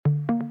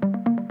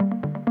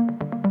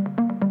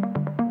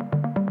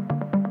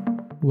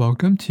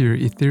Welcome to your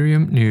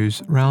Ethereum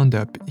News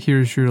Roundup.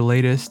 Here's your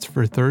latest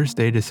for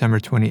Thursday, December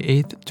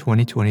 28th,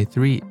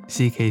 2023.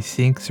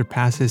 zkSync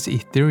surpasses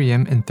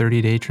Ethereum in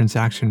 30-day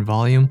transaction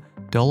volume.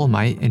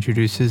 Dolomite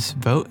introduces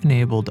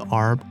vote-enabled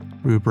ARB.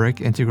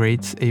 Rubrik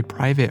integrates a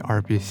private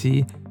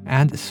RPC.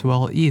 And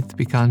Swell ETH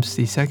becomes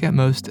the second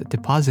most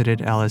deposited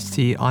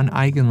LST on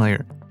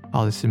EigenLayer.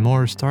 All this and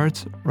more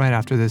starts right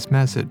after this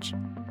message.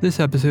 This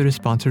episode is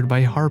sponsored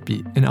by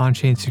Harpy, an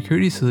on-chain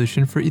security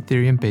solution for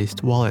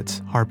Ethereum-based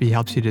wallets. Harpy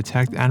helps you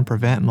detect and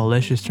prevent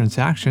malicious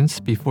transactions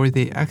before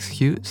they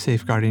execute,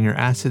 safeguarding your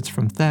assets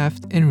from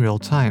theft in real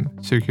time.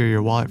 Secure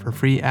your wallet for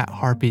free at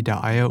harpy.io/ETH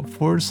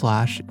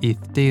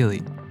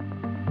daily.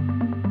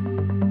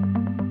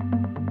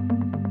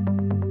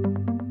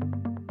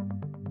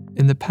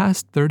 In the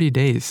past 30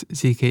 days,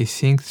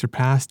 zkSync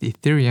surpassed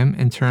Ethereum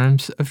in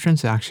terms of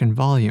transaction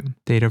volume.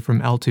 Data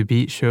from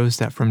L2Beat shows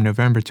that from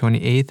November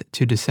 28th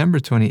to December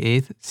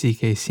 28th,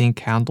 zkSync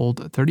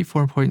handled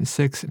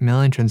 34.6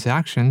 million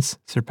transactions,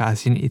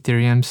 surpassing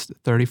Ethereum's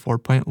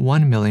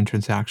 34.1 million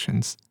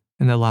transactions.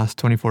 In the last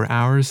 24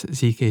 hours,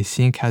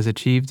 zkSync has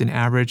achieved an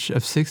average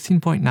of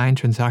 16.9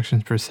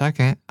 transactions per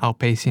second,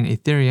 outpacing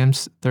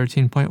Ethereum's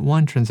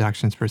 13.1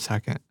 transactions per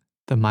second.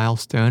 The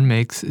milestone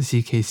makes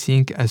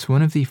zkSync as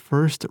one of the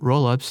first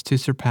rollups to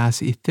surpass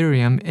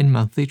Ethereum in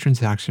monthly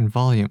transaction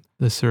volume.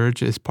 The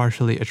surge is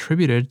partially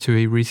attributed to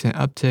a recent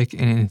uptick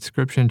in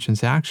inscription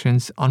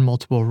transactions on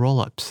multiple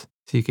rollups.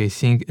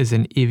 zkSync is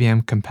an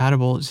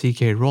EVM-compatible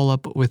zk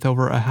rollup with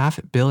over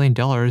 $500 million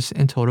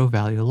in total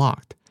value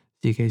locked.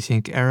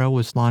 zkSync Era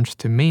was launched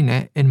to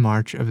mainnet in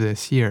March of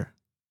this year.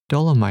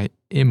 Dolomite,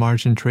 a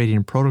margin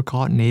trading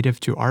protocol native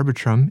to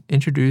Arbitrum,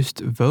 introduced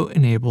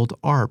vote-enabled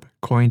ARB,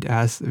 coined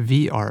as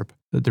VARB.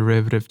 The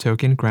derivative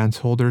token grants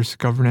holders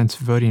governance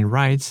voting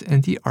rights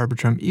in the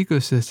Arbitrum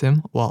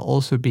ecosystem while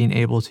also being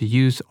able to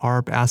use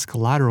ARB as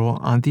collateral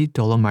on the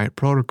Dolomite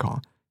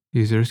protocol.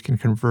 Users can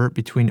convert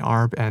between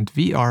ARB and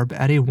VARB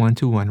at a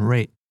 1-to-1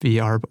 rate.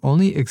 VARB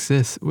only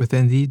exists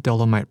within the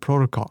Dolomite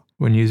protocol.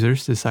 When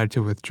users decide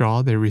to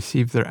withdraw, they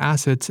receive their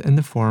assets in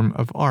the form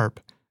of ARB.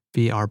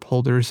 VARB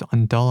holders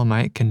on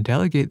Dolomite can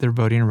delegate their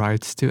voting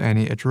rights to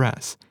any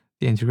address.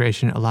 The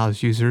integration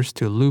allows users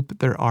to loop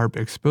their ARB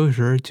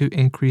exposure to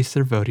increase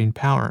their voting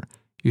power.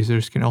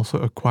 Users can also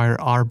acquire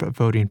ARB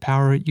voting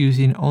power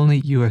using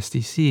only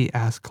USDC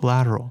as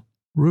collateral.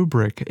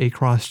 Rubrik, a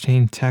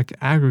cross-chain tech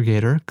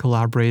aggregator,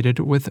 collaborated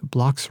with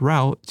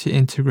Bloxroute to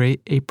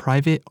integrate a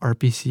private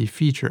RPC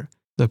feature.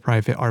 The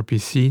private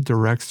RPC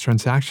directs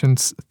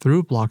transactions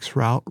through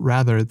Bloxroute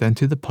rather than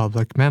to the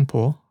public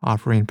mempool,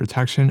 offering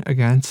protection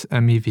against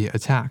MEV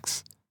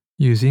attacks.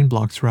 Using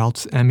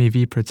Bloxroute's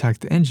MEV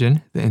Protect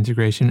engine, the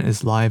integration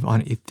is live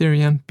on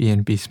Ethereum,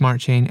 BNB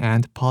Smart Chain,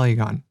 and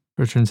Polygon.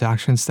 For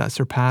transactions that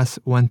surpass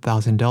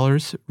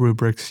 $1,000,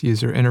 Rubrik's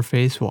user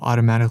interface will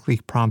automatically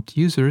prompt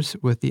users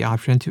with the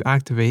option to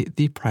activate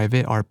the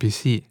private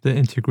RPC. The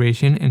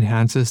integration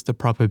enhances the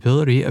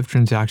probability of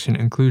transaction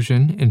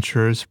inclusion,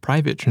 ensures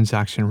private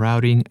transaction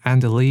routing,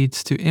 and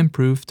leads to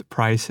improved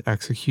price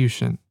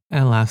execution.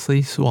 And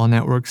lastly, Swell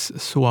Network's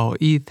Swell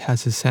ETH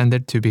has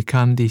ascended to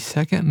become the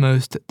second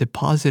most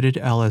deposited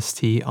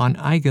LST on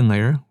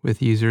EigenLayer,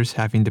 with users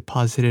having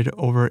deposited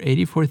over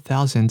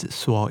 84,000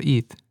 Swell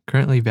ETH,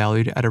 currently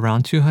valued at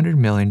around $200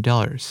 million.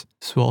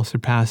 Swell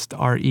surpassed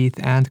rETH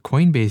and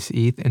Coinbase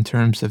ETH in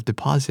terms of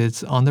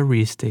deposits on the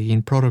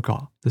restaking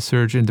protocol. The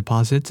surge in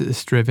deposits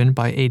is driven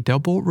by a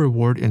double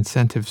reward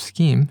incentive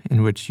scheme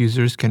in which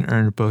users can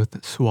earn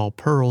both Swell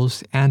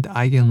Pearls and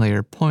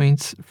EigenLayer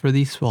points for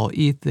the Swell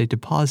ETH they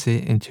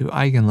deposit into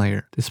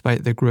EigenLayer.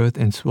 Despite the growth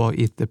in Swell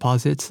ETH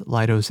deposits,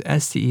 Lido's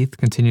STETH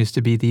continues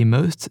to be the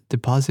most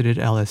deposited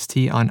LST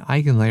on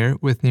EigenLayer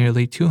with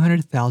nearly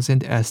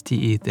 200,000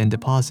 STETH in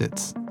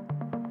deposits.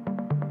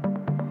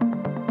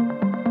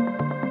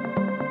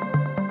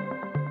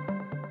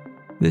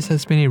 This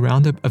has been a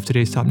roundup of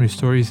today's top news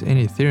stories in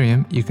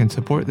Ethereum. You can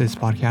support this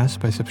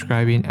podcast by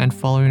subscribing and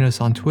following us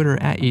on Twitter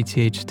at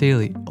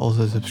ETHDaily.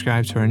 Also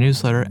subscribe to our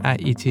newsletter at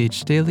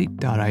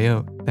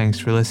ethdaily.io. Thanks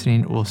for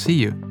listening. We'll see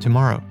you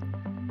tomorrow.